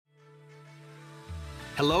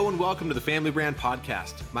Hello and welcome to the Family Brand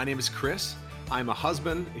Podcast. My name is Chris. I'm a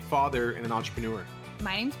husband, a father, and an entrepreneur.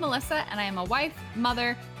 My name's Melissa, and I am a wife,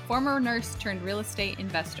 mother, former nurse turned real estate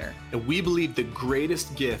investor. And we believe the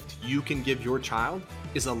greatest gift you can give your child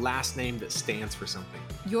is a last name that stands for something.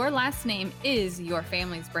 Your last name is your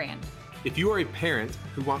family's brand. If you are a parent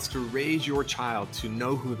who wants to raise your child to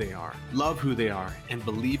know who they are, love who they are, and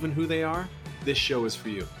believe in who they are, this show is for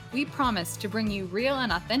you. We promise to bring you real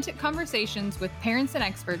and authentic conversations with parents and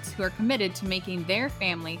experts who are committed to making their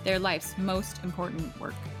family their life's most important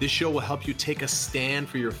work. This show will help you take a stand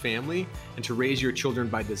for your family and to raise your children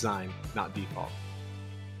by design, not default.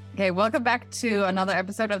 Okay, welcome back to another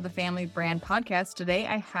episode of the Family Brand Podcast. Today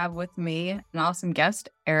I have with me an awesome guest,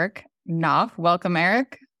 Eric Knopf. Welcome,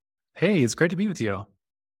 Eric. Hey, it's great to be with you.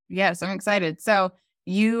 Yes, I'm excited. So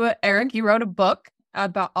Eric, you wrote a book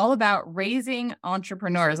all about raising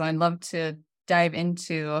entrepreneurs. I'd love to dive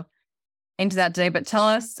into that today, but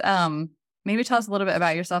maybe tell us a little bit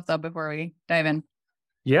about yourself though before we dive in.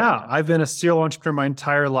 Yeah, I've been a serial entrepreneur my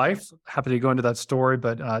entire life. Happy to go into that story,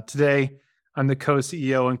 but today I'm the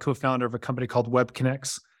co-CEO and co-founder of a company called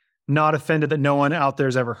WebConnects. Not offended that no one out there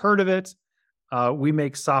has ever heard of it. We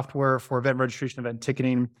make software for event registration, event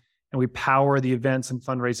ticketing, and we power the events and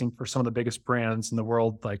fundraising for some of the biggest brands in the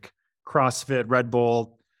world, like CrossFit, Red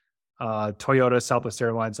Bull, Toyota, Southwest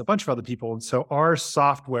Airlines, a bunch of other people. And so our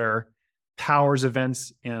software powers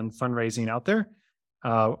events and fundraising out there.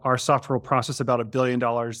 Our software will process about $1 billion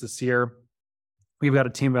this year. We've got a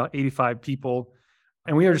team of about 85 people,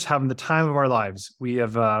 and we are just having the time of our lives. We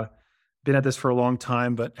have been at this for a long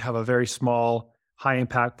time, but have a very small, high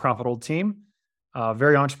impact, profitable team,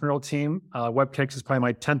 very entrepreneurial team. WebConnects is probably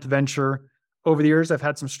my 10th venture. Over the years, I've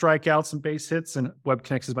had some strikeouts, some base hits, and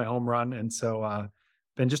WebConnects is my home run. And so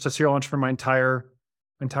been just a serial entrepreneur my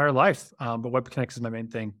entire life. But WebConnects is my main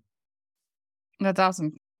thing. That's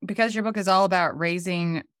awesome. Because your book is all about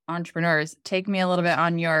raising entrepreneurs, take me a little bit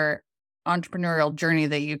on your entrepreneurial journey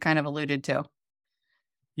that you kind of alluded to.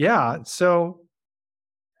 Yeah. So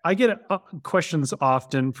I get questions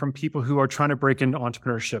often from people who are trying to break into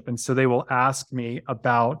entrepreneurship. And so they will ask me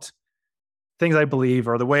about things I believe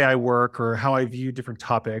or the way I work or how I view different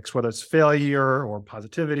topics, whether it's failure or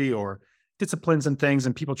positivity or disciplines and things,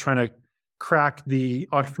 and people trying to crack the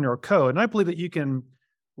entrepreneurial code. And I believe that you can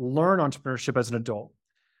learn entrepreneurship as an adult.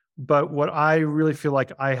 But what I really feel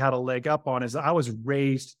like I had a leg up on is I was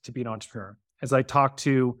raised to be an entrepreneur. As I talked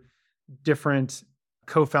to different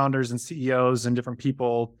co-founders and CEOs and different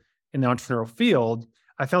people in the entrepreneurial field,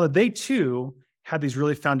 I found that they too had these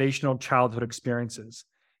really foundational childhood experiences.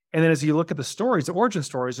 And then as you look at the stories, the origin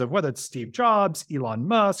stories of whether it's Steve Jobs, Elon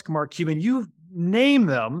Musk, Mark Cuban, you name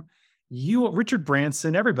them, Richard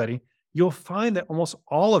Branson, everybody, you'll find that almost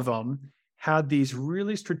all of them had these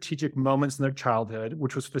really strategic moments in their childhood,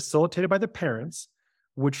 which was facilitated by the parents,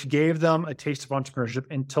 which gave them a taste of entrepreneurship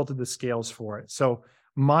and tilted the scales for it. So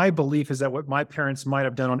my belief is that what my parents might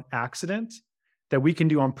have done on accident, that we can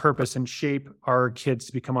do on purpose and shape our kids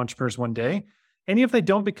to become entrepreneurs one day. And if they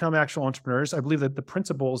don't become actual entrepreneurs, I believe that the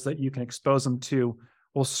principles that you can expose them to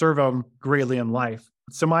will serve them greatly in life.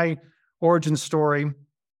 So my origin story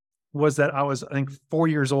was that I was, I think, 5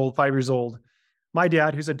 years old. My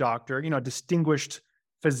dad, who's a doctor, a distinguished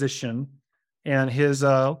physician, and his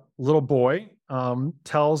little boy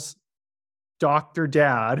tells Dr.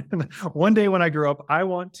 Dad, one day when I grow up, I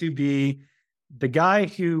want to be the guy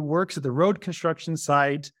who works at the road construction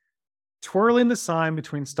site, twirling the sign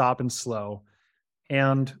between stop and slow.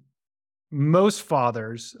 And most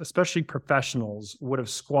fathers, especially professionals, would have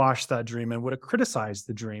squashed that dream and would have criticized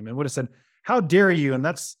the dream and would have said, how dare you? And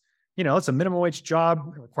that's a minimum wage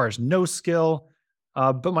job. It requires no skill.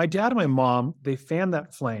 But my dad and my mom, they fanned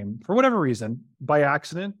that flame for whatever reason, by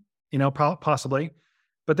accident, possibly.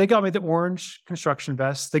 But they got me the orange construction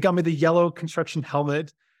vest. They got me the yellow construction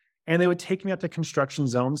helmet. And they would take me out to construction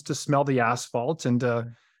zones to smell the asphalt and,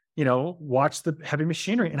 watch the heavy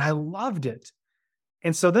machinery. And I loved it.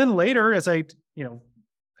 And so then later, as a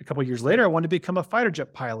couple of years later, I wanted to become a fighter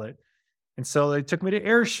jet pilot. And so they took me to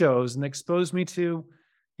air shows and exposed me to,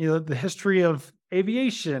 the history of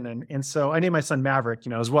aviation. And so I named my son Maverick,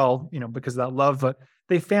 as well, because of that love, but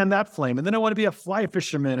they fanned that flame. And then I wanted to be a fly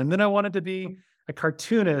fisherman. And then I wanted to be a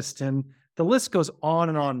cartoonist. And the list goes on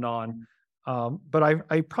and on and on. But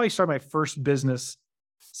I probably started my first business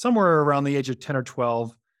somewhere around the age of 10 or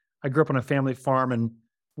 12. I grew up on a family farm, and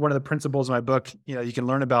one of the principles in my book, you can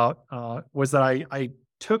learn about, was that I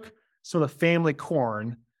took some of the family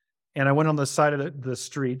corn and I went on the side of the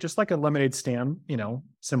street, just like a lemonade stand,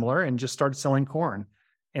 similar, and just started selling corn.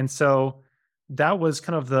 And so that was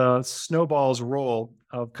kind of the snowball's roll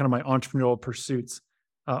of kind of my entrepreneurial pursuits.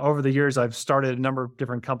 Over the years, I've started a number of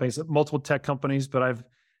different companies, multiple tech companies, but I've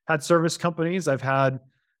had service companies, I've had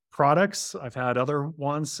products, I've had other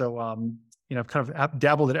ones. So, I've kind of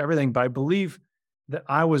dabbled in everything, but I believe that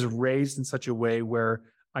I was raised in such a way where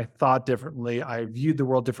I thought differently, I viewed the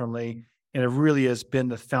world differently, and it really has been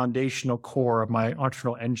the foundational core of my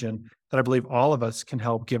entrepreneurial engine that I believe all of us can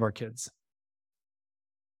help give our kids.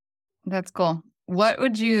 That's cool.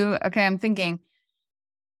 I'm thinking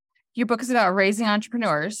your book is about raising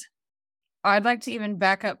entrepreneurs. I'd like to even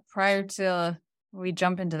back up prior to we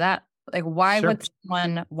jump into that. Like, why Sure. would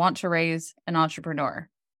someone want to raise an entrepreneur,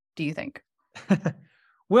 do you think?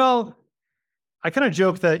 Well, I kind of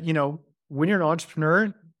joke that, when you're an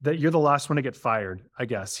entrepreneur, that you're the last one to get fired, I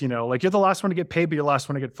guess, like you're the last one to get paid, but you're the last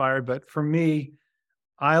one to get fired. But for me,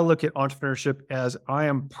 I look at entrepreneurship as I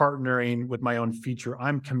am partnering with my own future.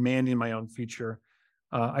 I'm commanding my own future.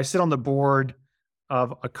 I sit on the board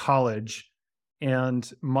of a college,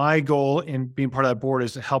 and my goal in being part of that board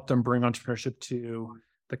is to help them bring entrepreneurship to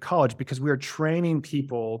the college, because we are training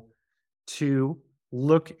people to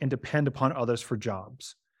look and depend upon others for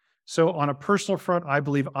jobs. So on a personal front, I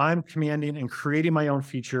believe I'm commanding and creating my own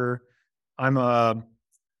future. I'm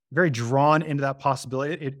very drawn into that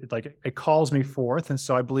possibility. It calls me forth. And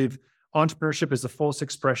so I believe entrepreneurship is the fullest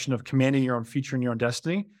expression of commanding your own future and your own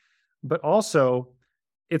destiny. But also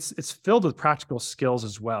it's filled with practical skills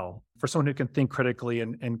as well for someone who can think critically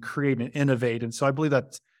and create and innovate. And so I believe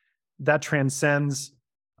that transcends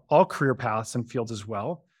all career paths and fields as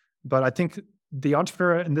well. But I think the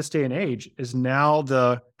entrepreneur in this day and age is now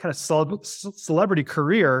the kind of celebrity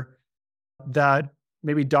career that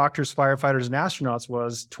maybe doctors, firefighters, and astronauts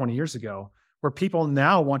was 20 years ago, where people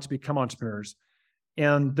now want to become entrepreneurs.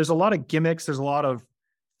 And there's a lot of gimmicks. There's a lot of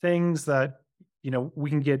things that, we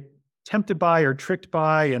can get tempted by or tricked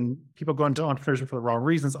by, and people go into entrepreneurship for the wrong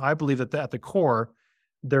reasons. I believe that at the core,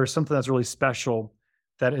 there's something that's really special,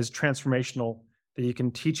 that is transformational, that you can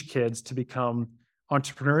teach kids to become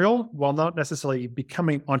entrepreneurial while not necessarily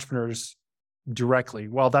becoming entrepreneurs directly.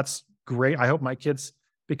 While that's great, I hope my kids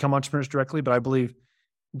become entrepreneurs directly, but I believe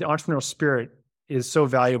the entrepreneurial spirit is so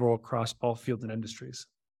valuable across all fields and industries.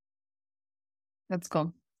 That's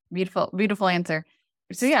cool. Beautiful, beautiful answer.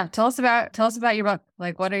 So yeah, tell us about your book.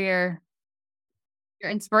 Like, what are your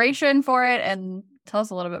inspiration for it, and tell us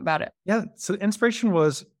a little bit about it. Yeah. So the inspiration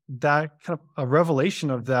was that kind of a revelation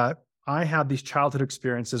of that. I had these childhood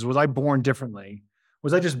experiences. Was I born differently?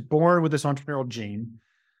 Was I just born with this entrepreneurial gene,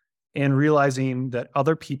 and realizing that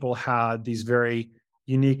other people had these very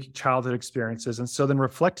unique childhood experiences? And so then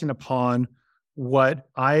reflecting upon what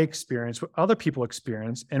I experienced, what other people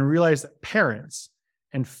experience, and realize that parents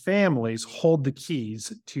and families hold the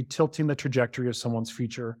keys to tilting the trajectory of someone's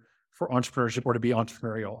future for entrepreneurship or to be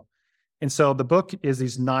entrepreneurial. And so the book is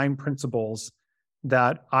these 9 principles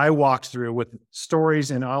that I walked through with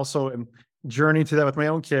stories, and I also am journeying through that with my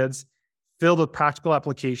own kids, filled with practical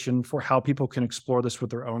application for how people can explore this with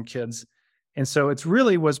their own kids. And so it's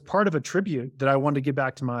really was part of a tribute that I wanted to give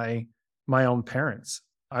back to my own parents.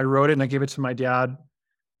 I wrote it and I gave it to my dad,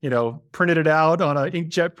 printed it out on an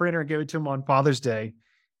inkjet printer and gave it to him on Father's Day,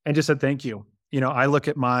 and just said, thank you. I look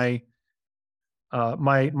at my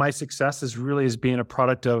success as being a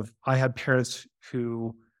product of, I had parents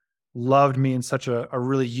who loved me in such a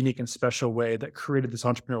really unique and special way that created this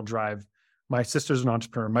entrepreneurial drive. My sister's an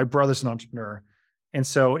entrepreneur, my brother's an entrepreneur. And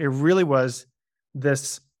so it really was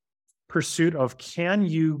this pursuit of, can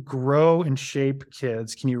you grow and shape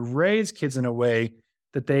kids? Can you raise kids in a way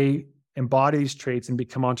that they embody these traits and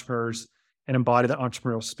become entrepreneurs and embody the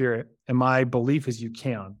entrepreneurial spirit? And my belief is you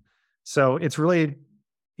can. So it's really,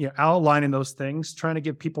 outlining those things, trying to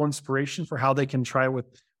give people inspiration for how they can try it with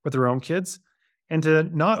their own kids, and to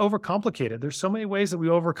not overcomplicate it. There's so many ways that we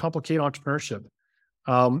overcomplicate entrepreneurship.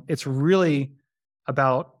 It's really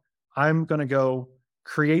about, I'm going to go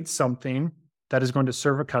create something that is going to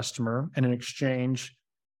serve a customer, and in exchange,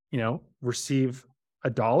 receive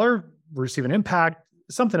 $1, receive an impact,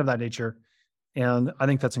 something of that nature. And I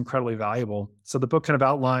think that's incredibly valuable. So the book kind of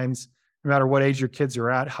outlines, no matter what age your kids are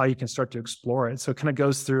at, how you can start to explore it. So it kind of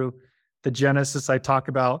goes through the genesis. I talk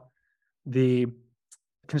about the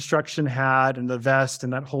construction hat and the vest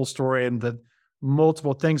and that whole story and the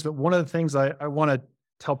multiple things. But one of the things I want to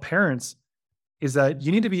tell parents is that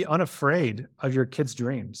you need to be unafraid of your kids'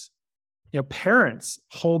 dreams. Parents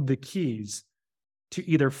hold the keys to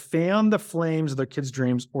either fan the flames of their kids'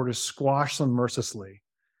 dreams or to squash them mercilessly.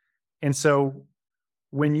 And so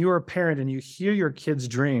when you're a parent and you hear your kids'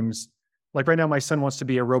 dreams, like right now, my son wants to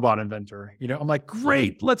be a robot inventor. I'm like,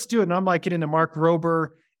 great, let's do it. And I'm like getting into Mark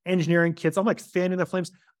Rober, engineering kits. I'm like fanning the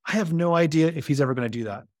flames. I have no idea if he's ever going to do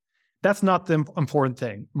that. That's not the important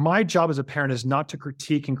thing. My job as a parent is not to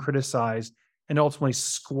critique and criticize and ultimately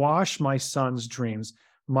squash my son's dreams.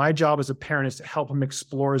 My job as a parent is to help him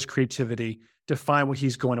explore his creativity, define what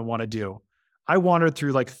he's going to want to do. I wandered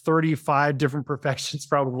through like 35 different professions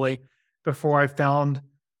probably before I found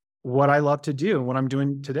what I love to do, what I'm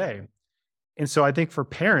doing today. And so I think for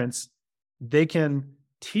parents, they can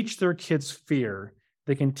teach their kids fear.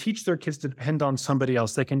 They can teach their kids to depend on somebody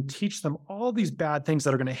else. They can teach them all these bad things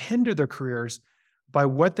that are going to hinder their careers by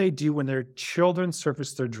what they do when their children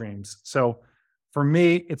surface their dreams. So for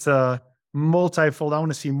me, it's a multifold. I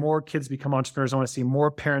want to see more kids become entrepreneurs. I want to see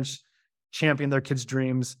more parents champion their kids'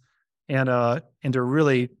 dreams and to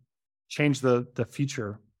really change the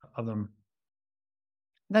future of them.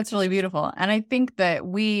 That's really beautiful. And I think that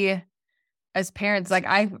we as parents, like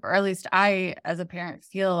or at least I as a parent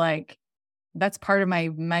feel like that's part of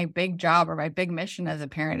my big job or my big mission as a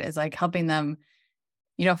parent is like helping them,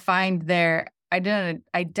 find their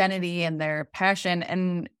identity and their passion.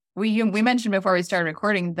 And we mentioned before we started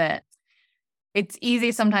recording that it's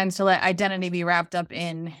easy sometimes to let identity be wrapped up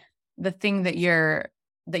in the thing that you're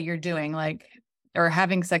doing, like, or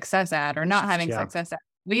having success at or not having success at.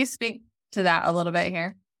 Will you speak to that a little bit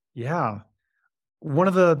here? Yeah. One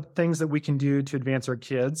of the things that we can do to advance our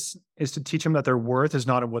kids is to teach them that their worth is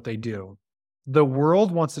not in what they do. The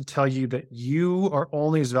world wants to tell you that you are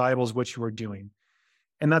only as valuable as what you are doing.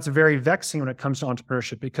 And that's very vexing when it comes to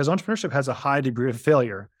entrepreneurship, because entrepreneurship has a high degree of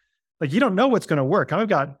failure. Like, you don't know what's going to work. I've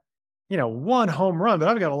got, one home run, but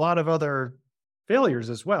I've got a lot of other failures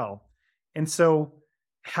as well. And so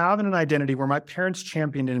having an identity where my parents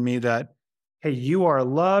championed in me that, hey, you are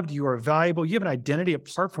loved, you are valuable, you have an identity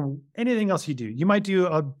apart from anything else you do. You might do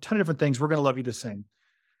a ton of different things. We're going to love you the same.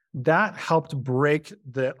 That helped break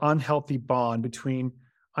the unhealthy bond between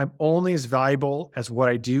I'm only as valuable as what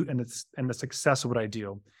I do and the success of what I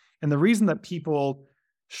do. And the reason that people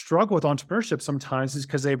struggle with entrepreneurship sometimes is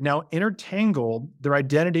because they've now intertangled their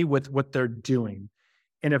identity with what they're doing.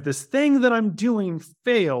 And if this thing that I'm doing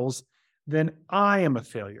fails, then I am a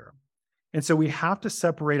failure. And so we have to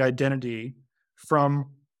separate identity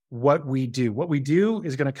from what we do. What we do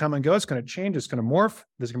is going to come and go. It's going to change. It's going to morph.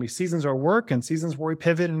 There's going to be seasons of work and seasons where we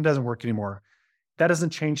pivot and it doesn't work anymore. That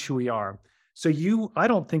doesn't change who we are. So I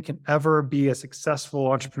don't think can ever be a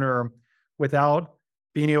successful entrepreneur without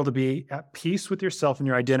being able to be at peace with yourself and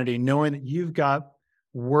your identity, knowing that you've got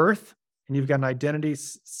worth and you've got an identity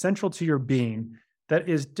central to your being that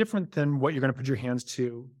is different than what you're going to put your hands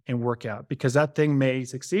to and work at, because that thing may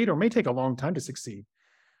succeed or may take a long time to succeed.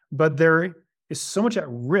 But there is so much at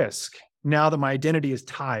risk now that my identity is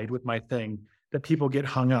tied with my thing that people get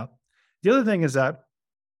hung up. The other thing is that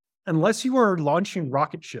unless you are launching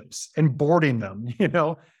rocket ships and boarding them,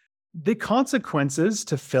 the consequences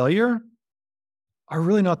to failure are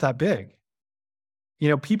really not that big.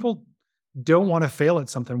 People don't want to fail at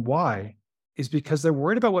something. Why? Is because they're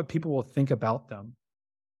worried about what people will think about them.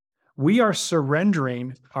 We are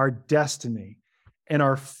surrendering our destiny and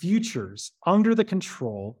our futures under the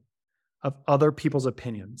control of other people's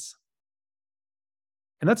opinions.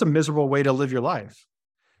 And that's a miserable way to live your life.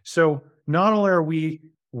 So not only are we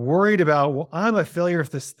worried about, well, I'm a failure if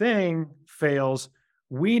this thing fails,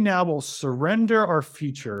 we now will surrender our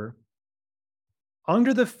future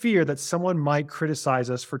under the fear that someone might criticize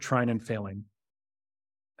us for trying and failing.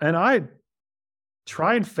 And I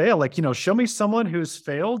try and fail, show me someone who's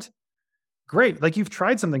failed. Great. Like, you've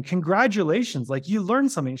tried something. Congratulations. Like, you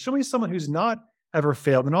learned something. Show me someone who's not ever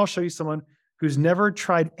failed, and I'll show you someone who's never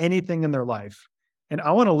tried anything in their life. And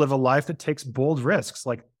I want to live a life that takes bold risks.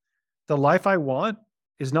 Like, the life I want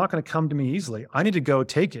is not going to come to me easily. I need to go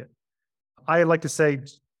take it. I like to say,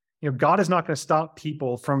 God is not going to stop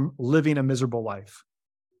people from living a miserable life.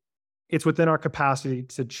 It's within our capacity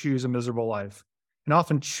to choose a miserable life. And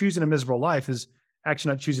often choosing a miserable life is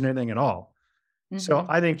actually not choosing anything at all. Mm-hmm. So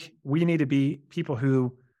I think we need to be people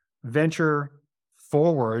who venture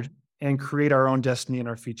forward and create our own destiny and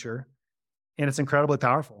our future. And it's incredibly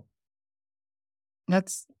powerful.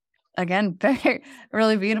 That's, again, very,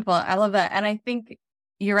 really beautiful. I love that. And I think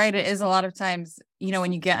you're right. It is a lot of times,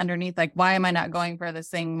 when you get underneath, like, why am I not going for this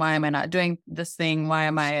thing? Why am I not doing this thing? Why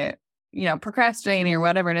am I, procrastinating or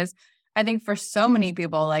whatever it is? I think for so many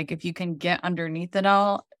people, like, if you can get underneath it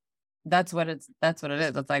all, that's what it is.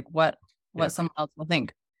 It's like what someone else will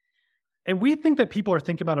think. And we think that people are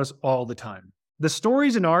thinking about us all the time. The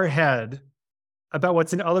stories in our head about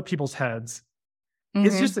what's in other people's heads,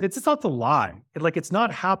 it's just not the lie. It's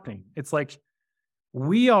not happening. It's like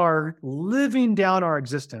we are living down our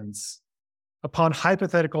existence upon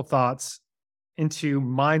hypothetical thoughts into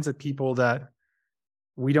minds of people that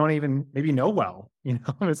we don't even maybe know well,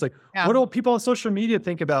 it's like, Yeah. what do people on social media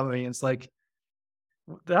think about me? It's like,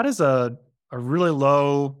 that is a really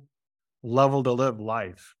low level to live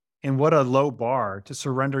life. And what a low bar to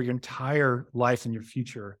surrender your entire life and your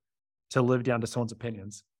future to live down to someone's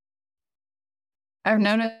opinions. I've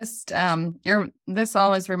noticed this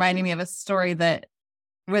always reminding me of a story that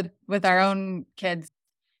with our own kids.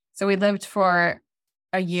 So we lived for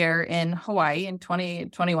a year in Hawaii in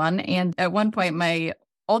 2021. And at one point, my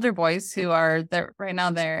older boys, who are there right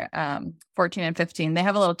now, they're 14 and 15, they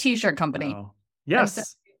have a little t-shirt company. Oh,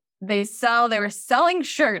 yes. So they were selling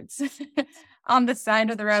shirts on the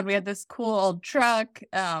side of the road. We had this cool old truck,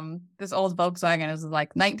 this old Volkswagen. It was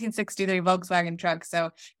like 1963 Volkswagen truck.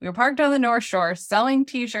 So we were parked on the North Shore selling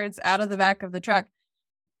t-shirts out of the back of the truck.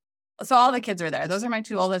 So all the kids were there. Those are my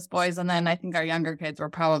two oldest boys. And then I think our younger kids were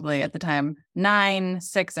probably at the time 9,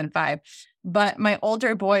 6, and 5. But my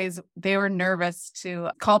older boys, they were nervous to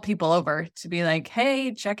call people over to be like,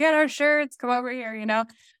 hey, check out our shirts, come over here,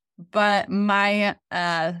 But my,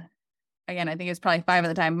 again, I think it was probably 5 at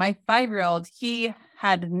the time. My 5-year-old, he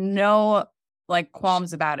had no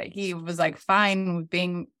qualms about it. He was fine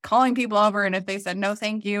with calling people over. And if they said no,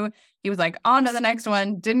 thank you, he was on to the next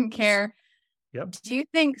one, didn't care. Yep. Do you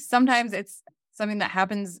think sometimes it's something that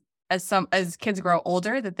happens as kids grow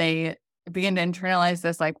older, that they begin to internalize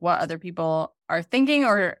this, what other people are thinking?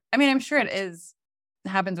 Or, I mean, I'm sure it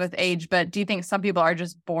happens with age, but do you think some people are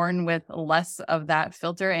just born with less of that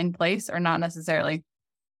filter in place, or not necessarily?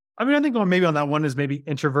 I mean, I think maybe on that one is maybe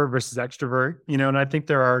introvert versus extrovert, and I think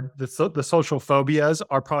there are the social phobias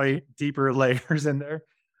are probably deeper layers in there.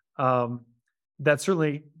 That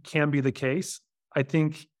certainly can be the case. I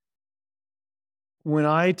think when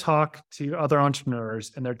I talk to other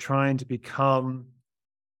entrepreneurs and they're trying to become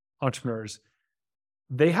entrepreneurs,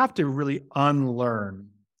 they have to really unlearn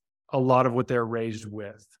a lot of what they're raised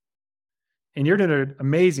with. And you're doing an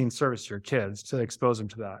amazing service to your kids to expose them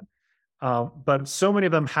to that. But so many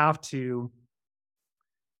of them have to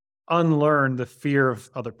unlearn the fear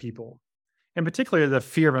of other people, and particularly the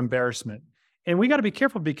fear of embarrassment. And we got to be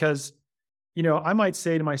careful because I might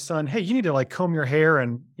say to my son, hey, you need to comb your hair,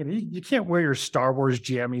 and you can't wear your Star Wars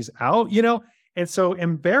jammies out, And so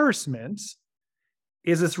embarrassment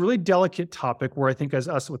is this really delicate topic where I think as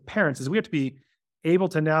us with parents is we have to be able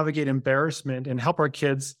to navigate embarrassment and help our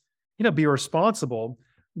kids, be responsible,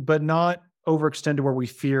 but not overextend to where we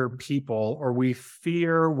fear people or we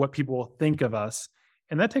fear what people will think of us.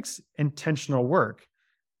 And that takes intentional work.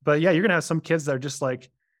 But yeah, you're going to have some kids that are just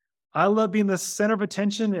I love being the center of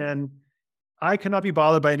attention and I cannot be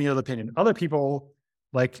bothered by any other opinion. Other people,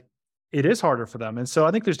 it is harder for them. And so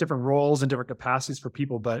I think there's different roles and different capacities for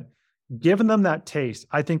people, but giving them that taste,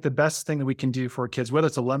 I think the best thing that we can do for kids, whether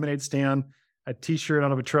it's a lemonade stand, a t-shirt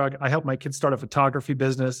out of a truck, I help my kids start a photography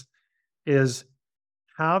business, is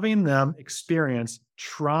having them experience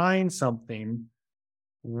trying something,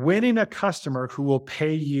 winning a customer who will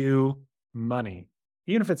pay you money,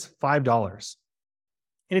 even if it's $5.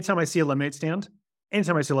 Anytime I see a lemonade stand,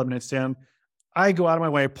 I go out of my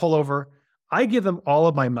way, pull over. I give them all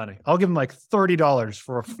of my money. I'll give them $30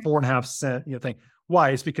 for a 4.5 cent thing.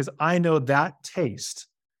 Why? It's because I know that taste,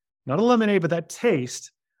 not a lemonade, but that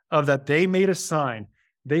taste of that they made a sign,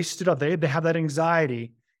 they stood up, they have that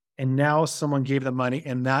anxiety, and now someone gave them money,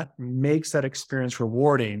 and that makes that experience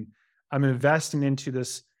rewarding. I'm investing into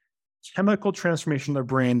this chemical transformation in their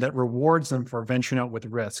brain that rewards them for venturing out with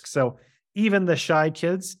risk. So even the shy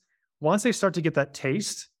kids, once they start to get that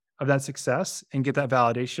taste of that success and get that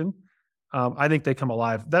validation, I think they come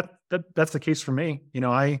alive. That's the case for me.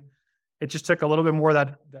 It just took a little bit more of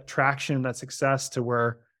that traction, that success to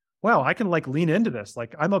where, wow, I can lean into this.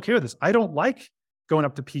 I'm okay with this. I don't like going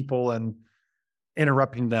up to people and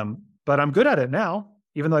interrupting them, but I'm good at it now,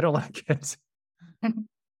 even though I don't like it.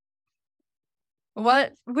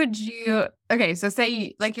 What would you, okay, so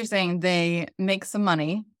say, you're saying, they make some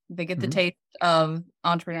money, they get the taste of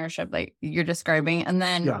entrepreneurship like you're describing, and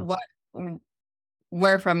then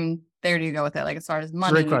where from there do you go with it? As far as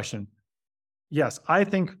money? Great question. Yes, I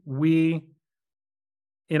think we,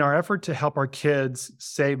 in our effort to help our kids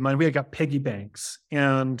save money, we got piggy banks,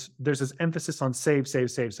 and there's this emphasis on save.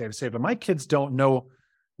 But my kids don't know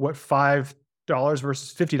what $5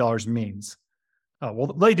 versus $50 means. Well,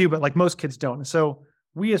 they do, but most kids don't. And so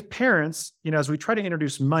we as parents, as we try to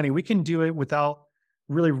introduce money, we can do it without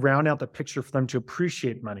really round out the picture for them to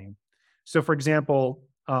appreciate money. So for example,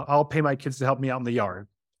 I'll pay my kids to help me out in the yard,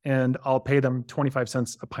 and I'll pay them 25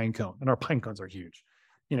 cents a pine cone. And our pine cones are huge,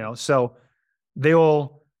 so they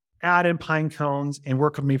will add in pine cones and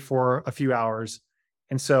work with me for a few hours.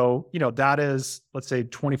 And so, that is, let's say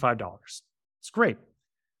 $25. It's great.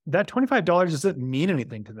 that $25 doesn't mean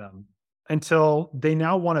anything to them until they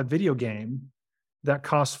now want a video game that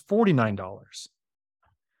costs $49.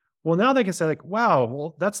 Well, now they can say like, wow,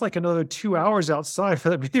 well, that's like another 2 hours outside for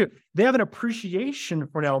that video. They have an appreciation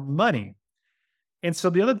for now money. And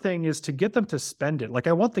so the other thing is to get them to spend it. Like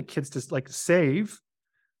I want the kids to like save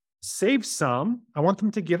some. I want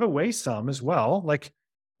them to give away some as well. Like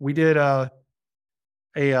we did a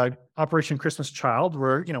Operation Christmas Child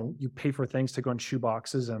where, you pay for things to go in shoe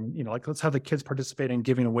boxes and, like let's have the kids participate in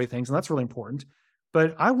giving away things. And that's really important.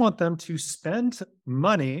 But I want them to spend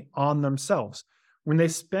money on themselves. When they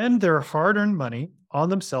spend their hard-earned money on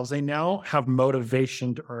themselves, they now have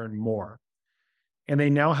motivation to earn more. And they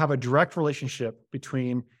now have a direct relationship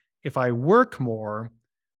between if I work more,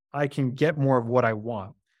 I can get more of what I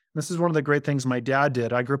want. This is one of the great things my dad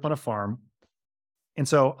did. I grew up on a farm. And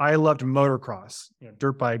so I loved motocross,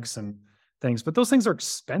 dirt bikes and things, but those things are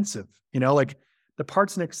expensive, like the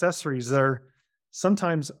parts and accessories are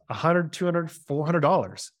sometimes $100, $200,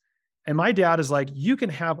 $400. And my dad is like, you can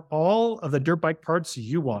have all of the dirt bike parts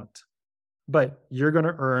you want, but you're going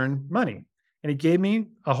to earn money. And he gave me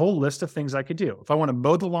a whole list of things I could do. If I want to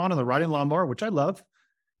mow the lawn on the riding lawnmower, which I love,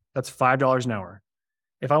 that's $5 an hour.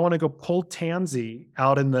 If I want to go pull tansy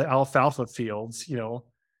out in the alfalfa fields, then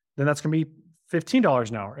that's going to be $15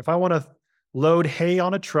 an hour. If I want to load hay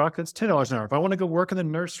on a truck, that's $10 an hour. If I want to go work in the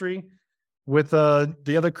nursery with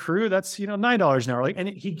the other crew, that's $9 an hour. And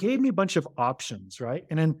he gave me a bunch of options, right?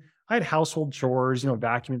 And then I had household chores,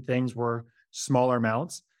 vacuuming things were smaller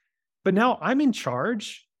amounts. But now I'm in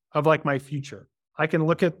charge of like my future. I can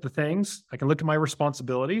look at the things, I can look at my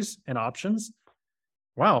responsibilities and options.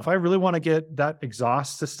 Wow, if I really want to get that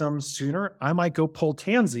exhaust system sooner, I might go pull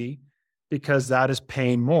tansy because that is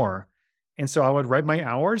paying more. And so I would write my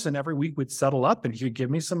hours and every week we'd settle up and he would give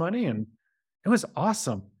me some money and it was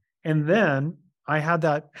awesome. And then I had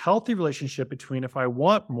that healthy relationship between if I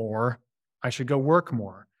want more, I should go work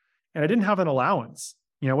more. And I didn't have an allowance.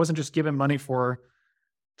 I wasn't just giving money for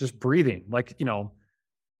just breathing. Like,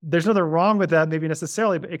 there's nothing wrong with that maybe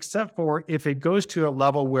necessarily, but except for if it goes to a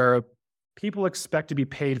level where people expect to be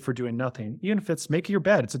paid for doing nothing, even if it's making your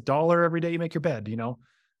bed, it's $1 every day you make your bed,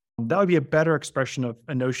 that would be a better expression of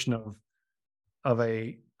a notion of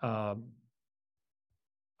an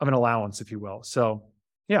allowance, if you will. So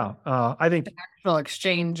yeah, I think the actual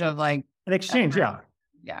exchange of like an exchange. Yeah.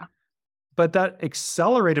 Yeah. But that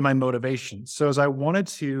accelerated my motivation. So as I wanted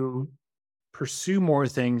to pursue more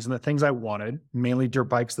things and the things I wanted, mainly dirt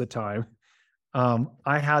bikes at the time,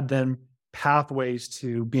 I had then pathways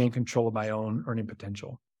to be in control of my own earning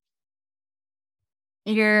potential.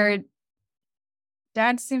 Your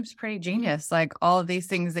dad seems pretty genius. Like all of these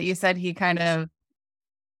things that you said, he kind of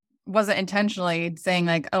wasn't intentionally saying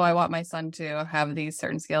like, oh, I want my son to have these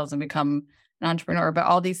certain skills and become an entrepreneur, but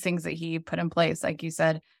all these things that he put in place, like you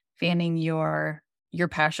said, fanning your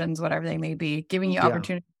passions, whatever they may be, giving you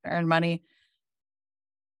opportunity to earn money.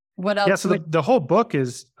 What else? Yeah, so the whole book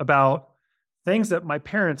is about things that my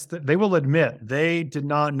parents, they will admit, they did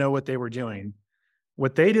not know what they were doing.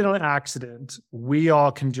 What they did on accident, we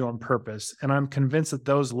all can do on purpose. And I'm convinced that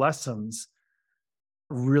those lessons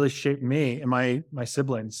really shaped me and my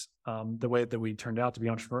siblings, the way that we turned out to be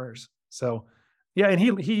entrepreneurs. So yeah, and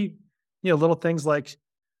he little things like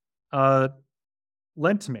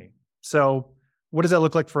lent to me. So what does that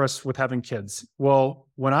look like for us with having kids? Well,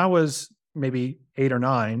 when I was maybe 8 or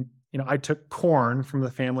 9, I took corn from the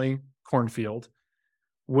family cornfield,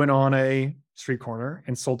 went on a street corner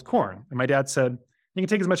and sold corn. And my dad said, you can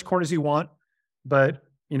take as much corn as you want, but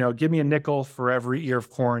give me a nickel for every ear of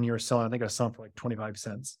corn you're selling. I think I was selling for like 25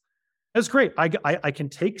 cents. That's great. I can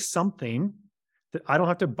take something that I don't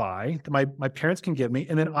have to buy, that my parents can give me,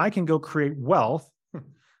 and then I can go create wealth,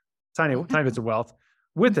 tiny bits of wealth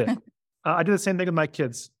with it. I did the same thing with my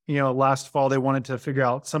kids. Last fall, they wanted to figure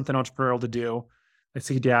out something entrepreneurial to do. They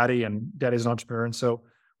see daddy and daddy's an entrepreneur. And so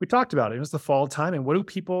we talked about it. It was the fall time. And what do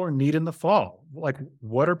people need in the fall? Like,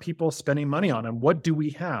 what are people spending money on and what do we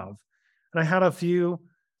have? And I had a few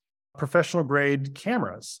professional grade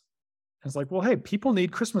cameras. And it's like, well, hey, people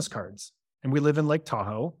need Christmas cards and we live in Lake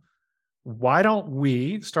Tahoe. Why don't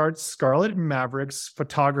we start Scarlet and Maverick's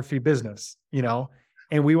photography business,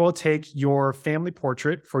 and we will take your family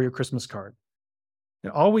portrait for your Christmas card.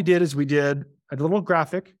 And all we did is we did a little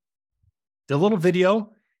graphic, did a little video, and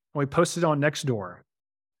we posted it on Nextdoor.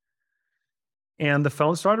 And the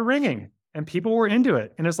phone started ringing and people were into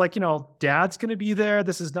it. And it's like, dad's going to be there.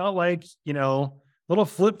 This is not like, little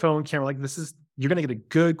flip phone camera. Like you're going to get a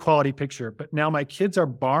good quality picture. But now my kids are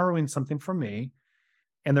borrowing something from me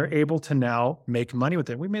and they're able to now make money with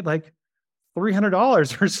it. We made like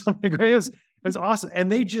 $300 or something. was awesome.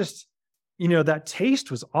 And they just, that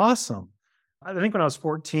taste was awesome. I think when I was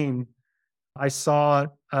 14, I saw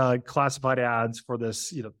classified ads for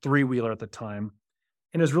this, three-wheeler at the time,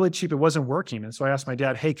 and it was really cheap. It wasn't working. And so I asked my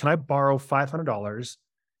dad, hey, can I borrow $500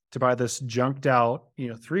 to buy this junked out,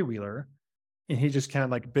 three-wheeler? And he just kind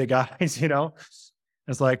of like big eyes,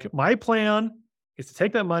 It's like, my plan is to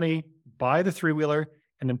take that money, buy the three-wheeler,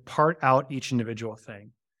 and then part out each individual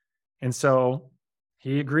thing. And so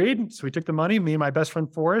he agreed. So we took the money, me and my best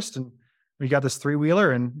friend Forrest, and we got this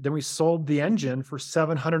three-wheeler, and then we sold the engine for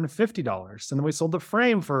 $750. And then we sold the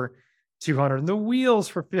frame for $200 and the wheels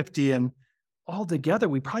for $50. And all together,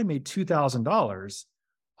 we probably made $2,000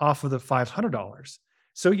 off of the $500.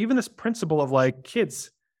 So even this principle of like, kids,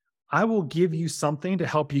 I will give you something to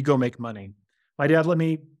help you go make money. My dad let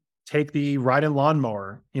me take the ride-in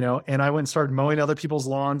lawnmower, and I went and started mowing other people's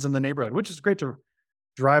lawns in the neighborhood, which is great to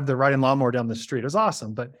drive the ride-in lawnmower down the street. It was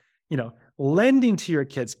awesome. But, lending to your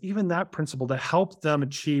kids, even that principle to help them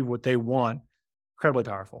achieve what they want, incredibly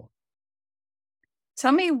powerful.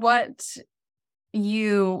 Tell me what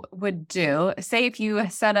you would do. Say if you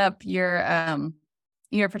set up your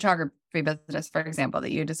photography business, for example,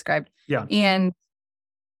 that you described. Yeah. And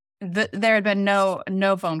there had been no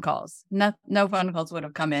phone calls. No phone calls would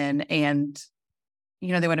have come in, and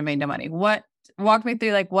they would have made no money. Walk me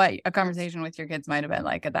through like what a conversation with your kids might have been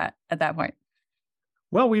like at that point.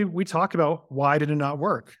 Well, we talk about why did it not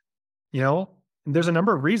work? And there's a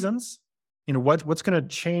number of reasons. What's going to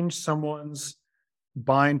change someone's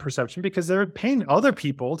buying perception, because they're paying other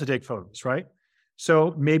people to take photos, right?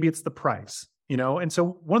 So maybe it's the price, And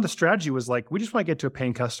so one of the strategy was like, we just want to get to a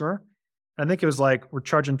paying customer. I think it was like, we're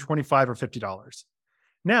charging $25 or $50.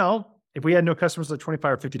 Now, if we had no customers at $25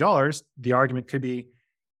 or $50, the argument could be,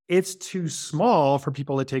 it's too small for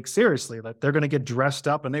people to take seriously. That they're going to get dressed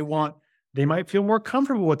up and they might feel more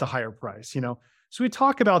comfortable with the higher price, So we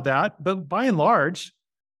talk about that, but by and large,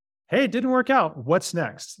 hey, it didn't work out. What's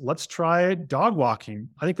next? Let's try dog walking.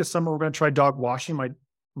 I think this summer we're going to try dog washing.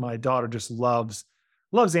 My daughter just loves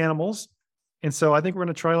animals. And so I think we're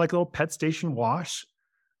going to try like a little pet station wash,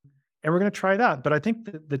 and we're going to try that. But I think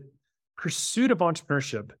the pursuit of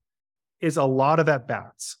entrepreneurship is a lot of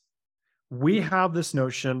at-bats. We have this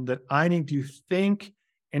notion that I need to think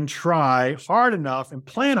and try hard enough and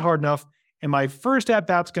plan hard enough, and my first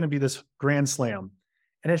at-bat's going to be this grand slam.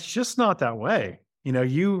 And it's just not that way.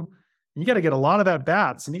 You got to get a lot of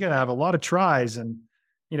at-bats, and you got to have a lot of tries. And,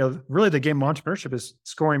 really the game of entrepreneurship is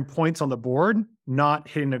scoring points on the board, not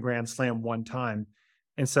hitting a grand slam one time.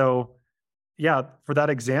 And so, yeah, for that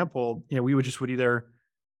example, we would either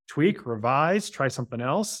tweak, revise, try something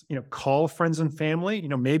else, call friends and family.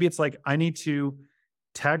 Maybe it's like, I need to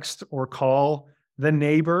text or call the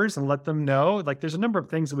neighbors and let them know. Like, there's a number of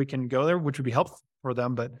things that we can go there, which would be helpful for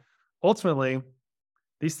them. But ultimately,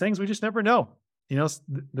 these things we just never know.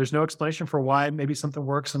 There's no explanation for why maybe something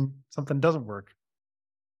works and something doesn't work.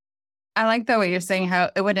 I like the way you're saying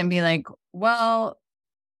how it wouldn't be like, well,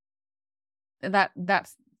 that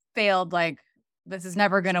failed, like this is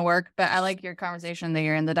never going to work. But I like your conversation that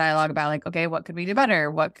you're in the dialogue about like, okay, what could we do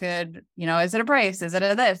better? What could, is it a price? Is it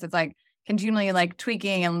a this? It's like continually like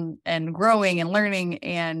tweaking and growing and learning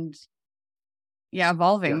and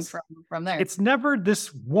evolving Yes. from there. It's never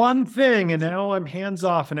this one thing and now I'm hands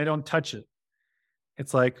off and I don't touch it.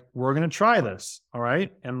 It's like, we're going to try this. All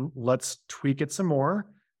right. And let's tweak it some more,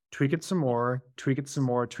 tweak it some more, tweak it some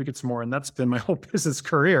more, tweak it some more. And that's been my whole business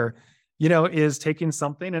career, is taking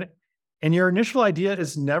something and your initial idea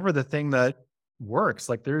is never the thing that works.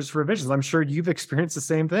 Like there's revisions. I'm sure you've experienced the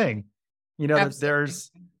same thing, that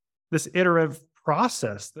there's this iterative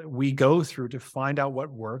process that we go through to find out what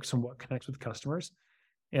works and what connects with customers.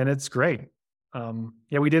 And it's great.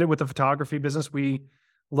 We did it with the photography business. We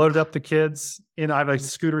loaded up the kids I have a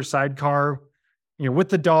scooter sidecar, with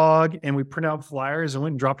the dog, and we print out flyers and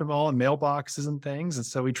went and dropped them all in mailboxes and things. And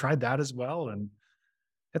so we tried that as well. And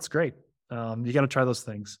it's great. You got to try those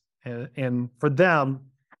things. And for them,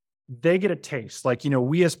 they get a taste. Like,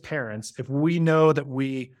 we as parents, if we know that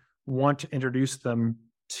we want to introduce them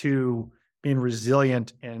to being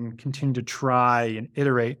resilient and continue to try and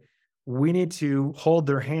iterate, we need to hold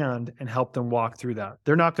their hand and help them walk through that.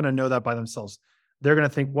 They're not going to know that by themselves. They're going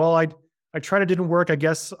to think, well, I tried, it didn't work. I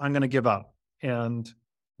guess I'm going to give up. And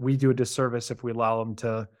we do a disservice if we allow them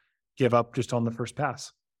to give up just on the first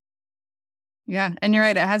pass. Yeah. And you're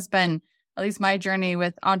right. It has been, at least my journey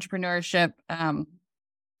with entrepreneurship.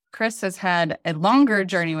 Chris has had a longer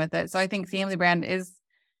journey with it. So I think Family Brand is,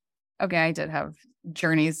 okay, I did have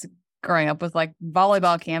journeys growing up with like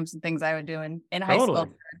volleyball camps and things I would do in high school,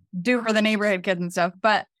 do for the neighborhood kids and stuff.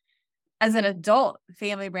 But as an adult,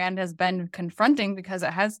 family brand has been confronting because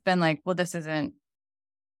it has been like, well, this isn't,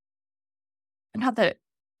 not that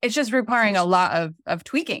it's just requiring a lot of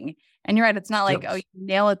tweaking. And you're right. It's not like, Yep. oh, you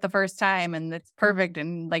nail it the first time and it's perfect.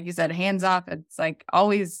 And like you said, hands off. It's like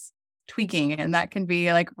always tweaking. And that can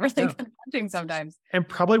be like really Yeah. confronting sometimes. And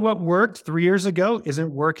probably what worked 3 years ago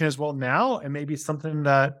isn't working as well now. And maybe something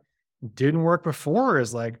that didn't work before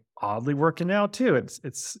is like oddly working now too.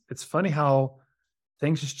 It's funny how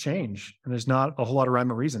things just change and there's not a whole lot of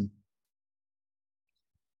rhyme or reason.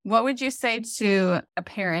 What would you say to a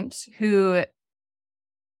parent who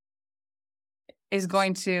is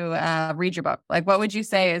going to read your book? Like, what would you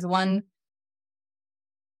say is one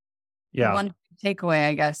takeaway,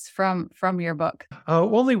 I guess, from your book?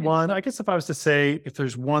 Only one. I guess if I was to say, if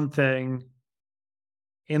there's one thing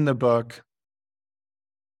in the book,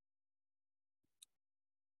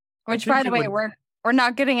 which by the way, we're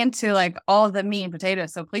not getting into like all the meat and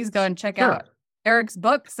potatoes. So please go and check out Eric's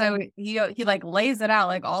book. So he like lays it out,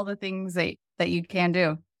 like all the things that you can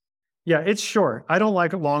do. Yeah, it's short. I don't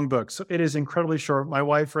like long books. So it is incredibly short. My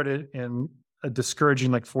wife read it in a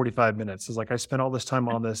discouraging like 45 minutes. It's like, I spent all this time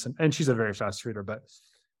on this, and she's a very fast reader, but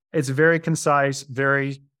it's very concise,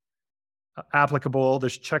 very applicable.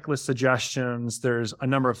 There's checklist suggestions. There's a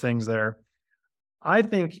number of things there. I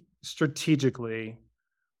think strategically,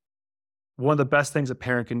 one of the best things a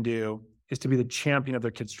parent can do is to be the champion of their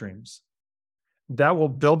kids' dreams. That will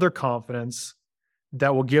build their confidence.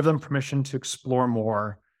 That will give them permission to explore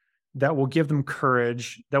more. That will give them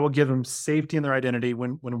courage. That will give them safety in their identity.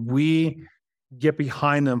 When we get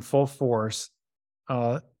behind them full force,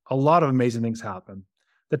 a lot of amazing things happen.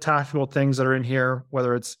 The tactical things that are in here,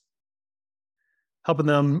 whether it's helping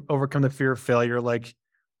them overcome the fear of failure, like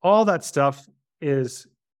all that stuff is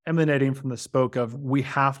emanating from the spoke of, we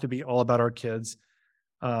have to be all about our kids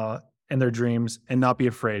and their dreams and not be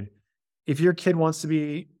afraid. If your kid wants to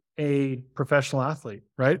be a professional athlete,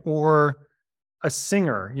 right? Or a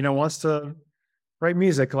singer, wants to write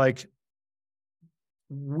music, like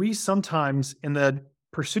we sometimes in the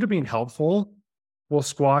pursuit of being helpful will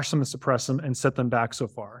squash them and suppress them and set them back so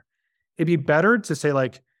far. It'd be better to say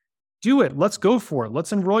like, do it. Let's go for it.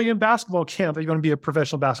 Let's enroll you in basketball camp if you want to be a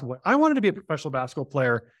professional basketball player. I wanted to be a professional basketball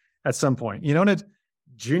player at some point, and at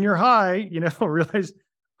junior high, realized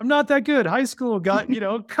I'm not that good. High school got,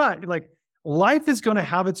 cut. Like life is going to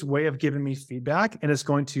have its way of giving me feedback, and it's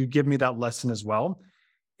going to give me that lesson as well.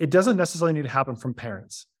 It doesn't necessarily need to happen from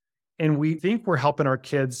parents. And we think we're helping our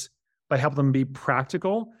kids by helping them be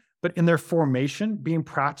practical, but in their formation, being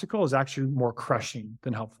practical is actually more crushing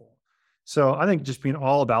than helpful. So I think just being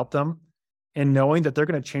all about them and knowing that they're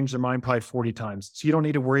going to change their mind probably 40 times. So you don't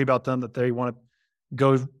need to worry about them that they want to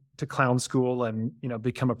go to clown school and,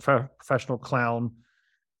 become a professional clown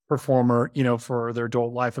performer, for their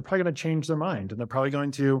adult life. They're probably going to change their mind, and they're probably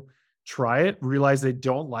going to try it, realize they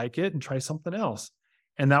don't like it, and try something else.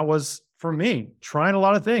 And that was for me, trying a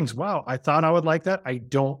lot of things. Wow, I thought I would like that. I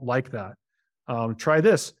don't like that. Try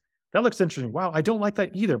this. That looks interesting. Wow, I don't like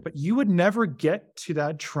that either. But you would never get to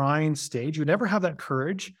that trying stage. You would never have that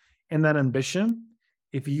courage and that ambition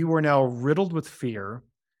if you were now riddled with fear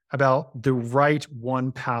about the right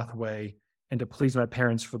one pathway and to please my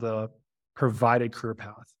parents for the provided career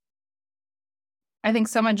path. I think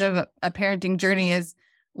so much of a parenting journey is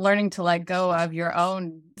learning to let go of your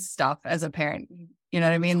own stuff as a parent. You know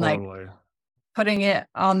what I mean? Totally. Like putting it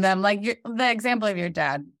on them. Like the example of your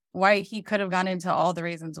dad, why he could have gone into all the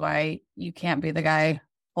reasons why you can't be the guy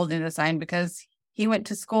holding the sign because he went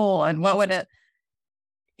to school, and what would it?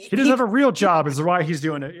 He doesn't have a real job is why he's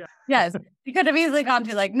doing it. Yeah. Yes. He could have easily gone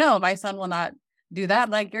to like, no, my son will not do that.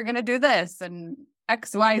 Like you're going to do this and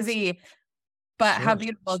X, Y, Z. But how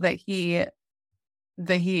beautiful that he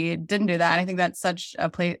didn't do that. And I think that's such a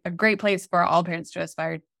great place for all parents to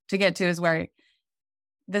aspire to get to, is where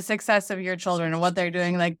the success of your children and what they're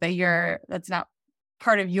doing, like that's not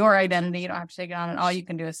part of your identity. You don't have to take it on, and all you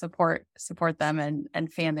can do is support them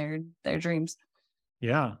and fan their dreams.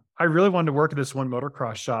 Yeah. I really wanted to work at this one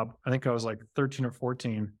motocross shop. I think I was like 13 or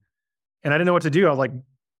 14, and I didn't know what to do. I was like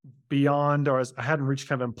I hadn't reached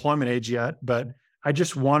kind of employment age yet, but I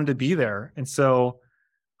just wanted to be there. And so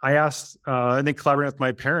I asked, and then collaborating with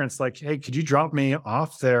my parents, like, hey, could you drop me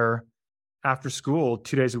off there after school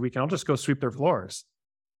 2 days a week? And I'll just go sweep their floors.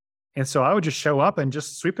 And so I would just show up and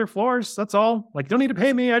just sweep their floors. That's all. Like, don't need to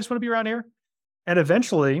pay me. I just want to be around here. And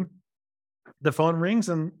eventually the phone rings,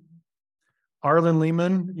 and Arlen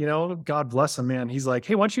Lehman, God bless him, man. He's like,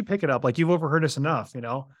 hey, why don't you pick it up? Like, you've overheard us enough,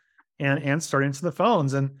 and starting to the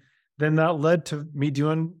phones. And then that led to me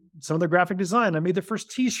doing some of the graphic design. I made the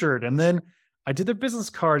first t-shirt, and then I did their business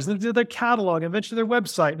cards, and I did their catalog, and eventually their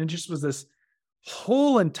website. And it just was this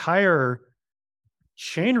whole entire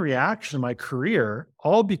chain reaction in my career,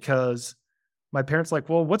 all because my parents like,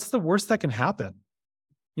 well, what's the worst that can happen?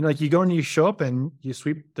 Like you go and you show up and you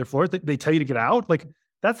sweep their floors. They tell you to get out. Like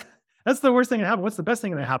that's the worst thing that happen. What's the best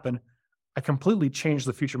thing that happen? I completely changed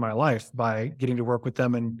the future of my life by getting to work with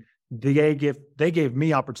them, and they gave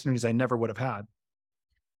me opportunities I never would have had.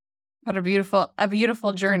 What a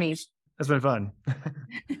beautiful journey. That's been fun.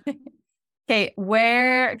 Okay,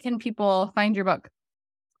 where can people find your book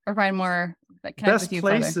or find more that connect with you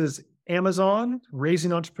further? Best place is Amazon,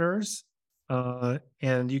 Raising Entrepreneurs,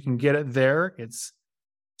 and you can get it there. It's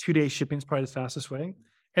 2-day shipping is probably the fastest way.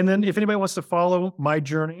 And then if anybody wants to follow my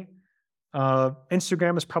journey,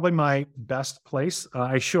 Instagram is probably my best place.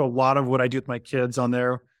 I show a lot of what I do with my kids on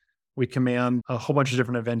there. We command a whole bunch of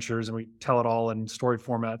different adventures and we tell it all in story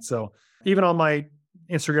format. So even on my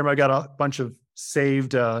Instagram, I got a bunch of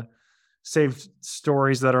saved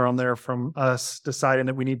stories that are on there from us deciding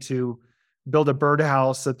that we need to build a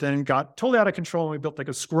birdhouse that then got totally out of control. And we built like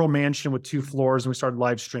a squirrel mansion with 2 floors, and we started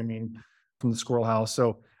live streaming from the squirrel house.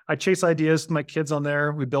 So I chase ideas with my kids on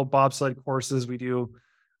there. We build bobsled courses. We do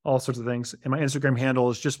all sorts of things. And my Instagram handle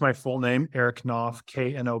is just my full name, Eric Knopf,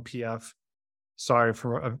 Knopf. Sorry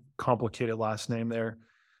for a complicated last name there.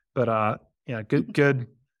 But yeah, good,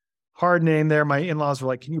 hard name there. My in-laws were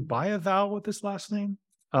like, can you buy a vowel with this last name?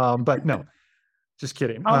 But no, just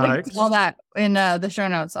kidding. I'll link to all that in the show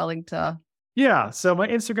notes. I'll link to. Yeah. So my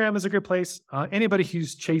Instagram is a good place. Anybody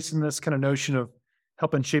who's chasing this kind of notion of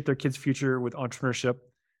helping shape their kids' future with entrepreneurship,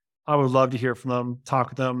 I would love to hear from them, talk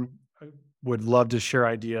with them. I would love to share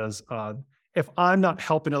ideas. If I'm not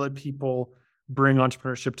helping other people bring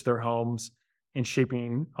entrepreneurship to their homes and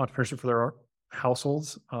shaping entrepreneurship for their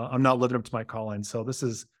households, I'm not living up to my calling. So this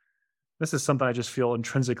is something I just feel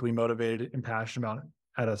intrinsically motivated and passionate about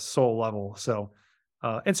at a soul level. So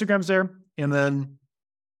Instagram's there. And then,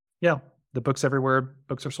 yeah, the book's everywhere.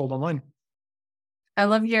 Books are sold online. I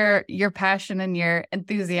love your passion and your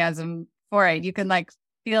enthusiasm for it. You can like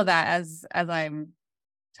feel that as I'm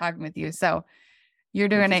talking with you. So you're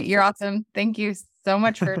doing it. You're awesome. Thank you so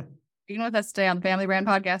much for being with us today on the Family Brand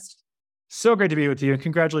Podcast. So great to be with you. And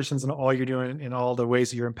congratulations on all you're doing and all the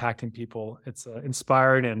ways that you're impacting people. It's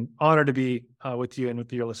inspiring and honored to be with you and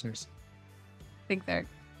with your listeners. Thanks, Eric.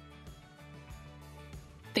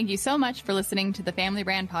 Thank you so much for listening to the Family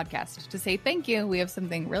Brand Podcast. To say thank you, we have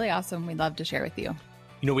something really awesome we'd love to share with you.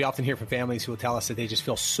 We often hear from families who will tell us that they just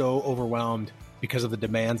feel so overwhelmed because of the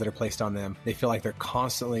demands that are placed on them. They feel like they're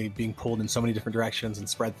constantly being pulled in so many different directions and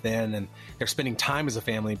spread thin, and they're spending time as a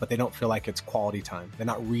family, but they don't feel like it's quality time. They're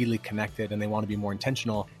not really connected and they want to be more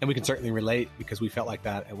intentional. And we can certainly relate because we felt like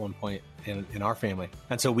that at one point in our family.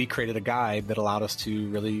 And so we created a guide that allowed us to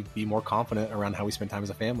really be more confident around how we spend time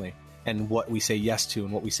as a family and what we say yes to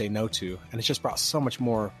and what we say no to. And it's just brought so much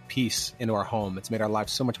more peace into our home. It's made our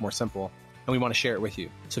lives so much more simple. And we want to share it with you.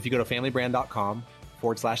 So if you go to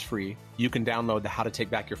familybrand.com/free, you can download the How to Take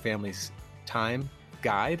Back Your Family's Time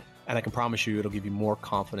guide. And I can promise you it'll give you more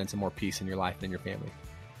confidence and more peace in your life and in your family.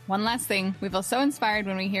 One last thing, we feel so inspired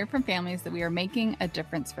when we hear from families that we are making a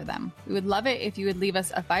difference for them. We would love it if you would leave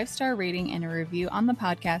us a 5-star rating and a review on the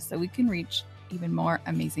podcast so we can reach even more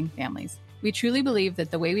amazing families. We truly believe that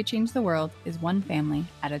the way we change the world is one family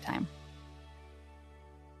at a time.